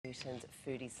Putin's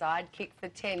foodie sidekick for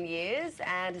 10 years,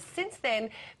 and has since then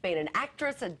been an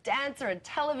actress, a dancer, a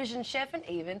television chef, and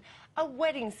even a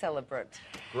wedding celebrant.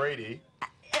 Greedy.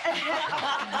 Dorinda,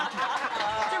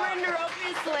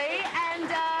 obviously, and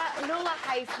Nuala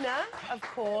Hafner, of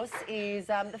course, is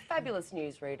the fabulous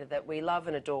newsreader that we love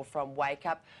and adore from Wake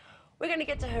Up. We're going to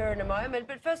get to her in a moment,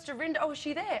 but first, Dorinda. Oh, is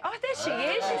she there? Oh, there she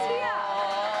is. She's here.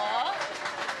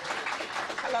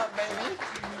 Hello, baby.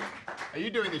 Are you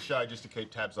doing this show just to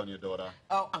keep tabs on your daughter?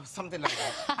 Oh, something like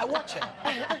that. I watch her.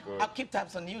 I'll keep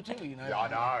tabs on you too, you know. Yeah, I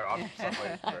know. I'm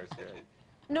suddenly very serious.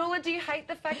 Nuala, do you hate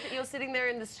the fact that you're sitting there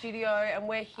in the studio and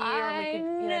we're here and we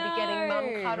could, be getting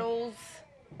mum cuddles?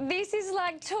 This is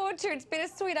like torture. It's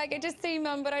bittersweet. I get to see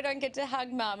Mum, but I don't get to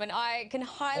hug Mum. And I can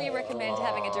highly recommend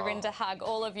having a Dorinda hug,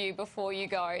 all of you, before you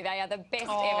go. They are the best ever.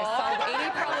 Solve any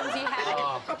problems you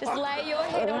have. Just lay your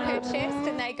head on her chest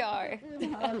and they go.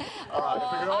 All right,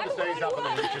 if we can all just ease up a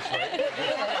little bit, just wait.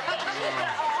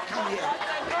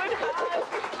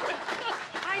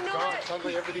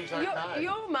 Suddenly everything's okay.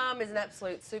 Your mum is an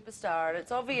absolute superstar, and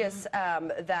it's obvious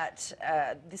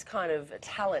that this kind of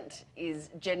talent is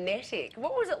genetic.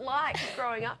 What was it like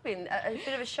growing up in a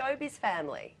bit of a showbiz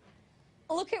family?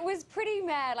 Look, it was pretty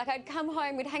mad. Like, I'd come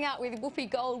home, we'd hang out with Whoopi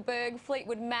Goldberg,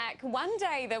 Fleetwood Mac. One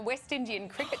day, the West Indian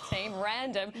cricket team,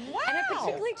 random, and a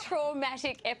particularly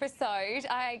traumatic episode.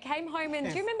 I came home and,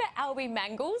 do you remember Albie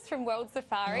Mangles from World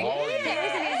Safari? Oh, He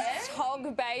was in his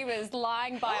tog bathers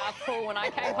lying by our pool when I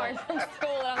came home from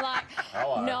school, and I'm like,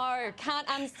 no, can't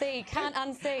unsee, can't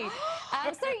unsee.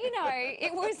 So, you know,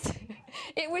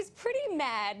 it was pretty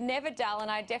mad, never dull,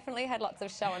 and I definitely had lots of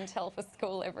show and tell for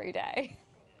school every day.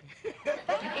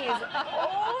 That is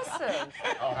awesome.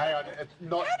 Oh, hang on.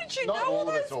 How did you know all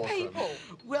of those awesome. people?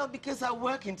 Well, because I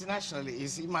work internationally. You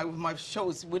see, my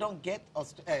shows, we don't get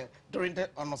Dorinda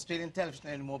on Australian television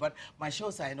anymore, but my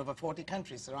shows are in over 40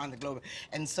 countries around the globe.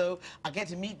 And so I get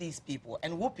to meet these people.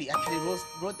 And Whoopi actually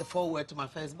wrote the foreword to my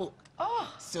first book.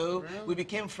 Oh. So we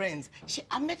became friends.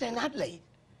 I met her in Adelaide.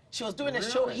 She was doing a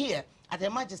show here at Her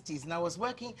Majesty's, and I was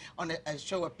working on a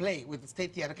show, a play with the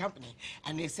State Theatre Company,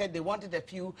 and they said they wanted a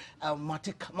few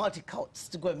multicults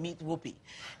to go and meet Whoopi.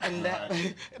 And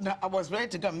I was ready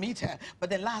to go and meet her, but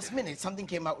then last minute something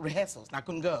came out, rehearsals, and I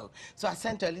couldn't go. So I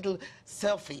sent her a little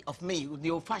selfie of me with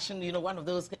the old-fashioned, you know, one of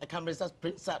those cameras that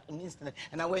prints out an instant,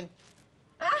 and I went,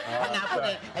 and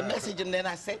I put a message, and then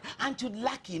I said, aren't you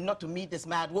lucky not to meet this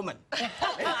mad woman?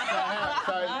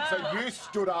 So you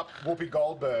stood up Whoopi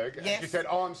Goldberg, and she said,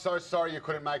 oh, I'm so sorry you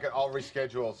couldn't make it, I'll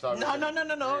reschedule. So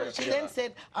No. She then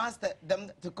said, asked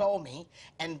them to call me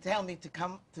and tell me to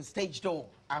come to stage door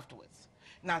afterwards.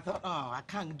 And I thought, oh, I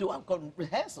can't do it. I've got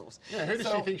rehearsals. Yeah, who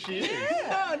does she think she is?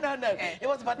 No. It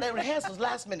was about the rehearsals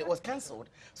last minute. It was cancelled.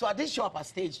 So I did show up at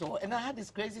stage door, and I had this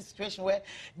crazy situation where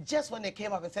just when they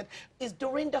came up and said, is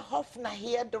Dorinda Hafner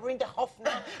here? Dorinda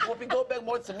Hafner. Whoopi Goldberg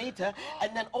wants to meet her.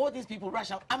 And then all these people rush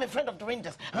out. I'm a friend of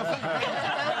Dorinda's. I'm a friend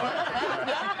of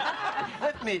Dorinda's.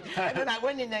 Let me. And then I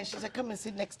went in there, and she said, come and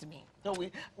sit next to me. So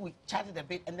we chatted a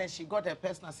bit, and then she got her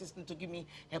personal assistant to give me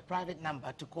her private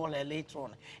number to call her later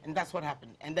on. And that's what happened.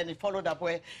 And then it followed up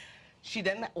where she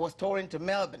then was touring to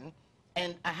Melbourne,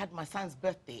 and I had my son's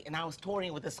birthday, and I was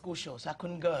touring with a school show, so I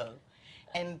couldn't go.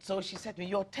 And so she said to me,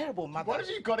 you're a terrible mother. What have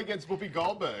you got against Whoopi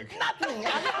Goldberg? Nothing.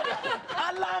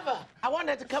 I love her. I want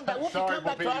her to come back. Whoopi, Sorry, come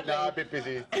back to Whoopi. Adelaide. No, a bit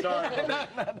busy. Sorry,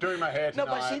 Whoopi. Doing my hair tonight.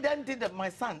 No, but she then did my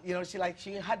son. You know, she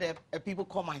had people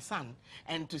call my son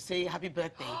and to say happy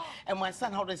birthday. And my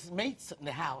son had his mates in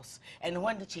the house. And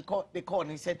when they called,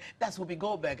 and he said, that's Whoopi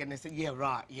Goldberg. And they said, yeah,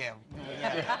 right, yeah.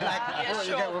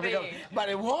 But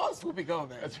it was Whoopi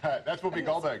Goldberg. That's right. That's Whoopi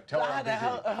Goldberg. Tell her I I'm had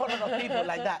busy. a whole lot of people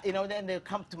like that. You know, then they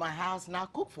come to my house and I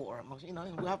cook for them. You know,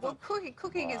 we have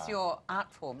cooking is your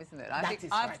art form, isn't it? I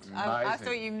think I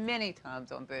saw you many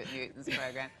times on Bert Newton's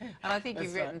program, and I think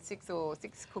you've written six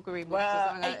cookery books or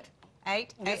something like that.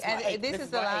 Eight. This is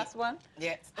the last one?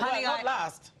 Yes. Honey, not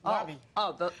last.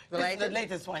 The latest? The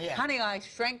latest one, yeah. Honey, I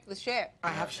Shrank the Chef. I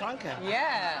have shrunk her.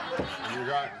 Yeah. You're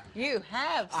right. You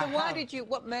have. So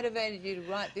what motivated you to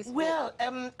write this book? Well,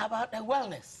 about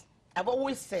wellness. I've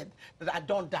always said that I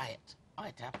don't diet.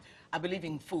 I believe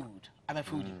in food. I'm a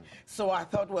foodie. So I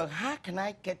thought, well, how can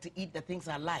I get to eat the things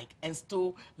I like and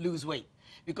still lose weight?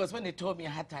 Because when they told me I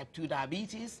had type 2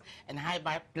 diabetes and high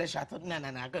blood pressure, I thought, no,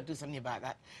 I got to do something about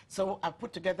that. So I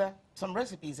put together some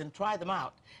recipes and tried them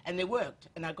out, and they worked.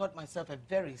 And I got myself a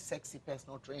very sexy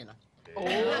personal trainer. Oh,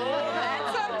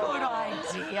 that's a good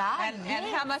idea. And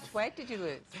how much weight did you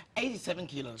lose? 87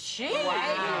 kilos. Jeez. 87.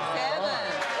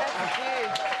 That's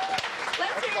huge.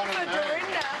 Let's hear it for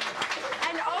Dorinda.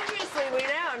 And obviously we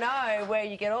now know where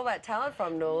you get all that talent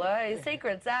from, Nuala. Your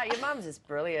secret's out. Your mum's just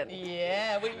brilliant.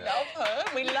 Yeah, we love her.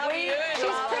 We love you.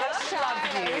 She's pretty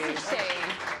shy, isn't she?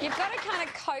 You've got to kind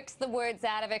of coax the words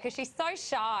out of her because she's so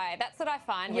shy. That's what I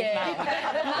find with Mum.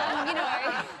 Mum, you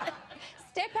know,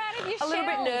 step out of your shell. A little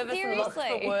bit nervous seriously.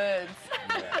 and lost for words.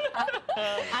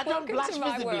 I don't Welcome blush to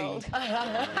my visibly. world.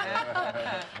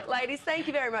 Ladies, thank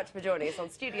you very much for joining us on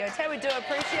Studio 10. We do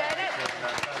appreciate it.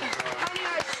 Honey, I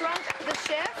Shrunk the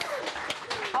Chef.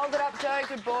 Hold it up, Joe.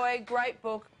 Good boy. Great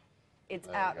book. It's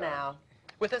out now.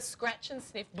 With a scratch and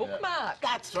sniff bookmark.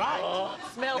 That's right. Oh,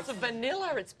 smells of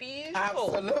vanilla. It's beautiful.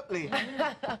 Absolutely.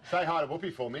 Say hi to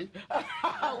Whoopi for me.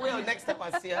 I will. Next time I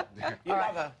see her. You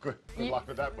love her. Good luck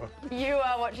with that book. You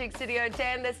are watching Studio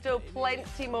 10. There's still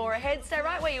plenty more ahead. Stay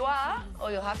right where you are,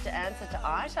 or you'll have to answer to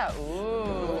Aisha.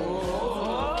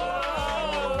 Ooh.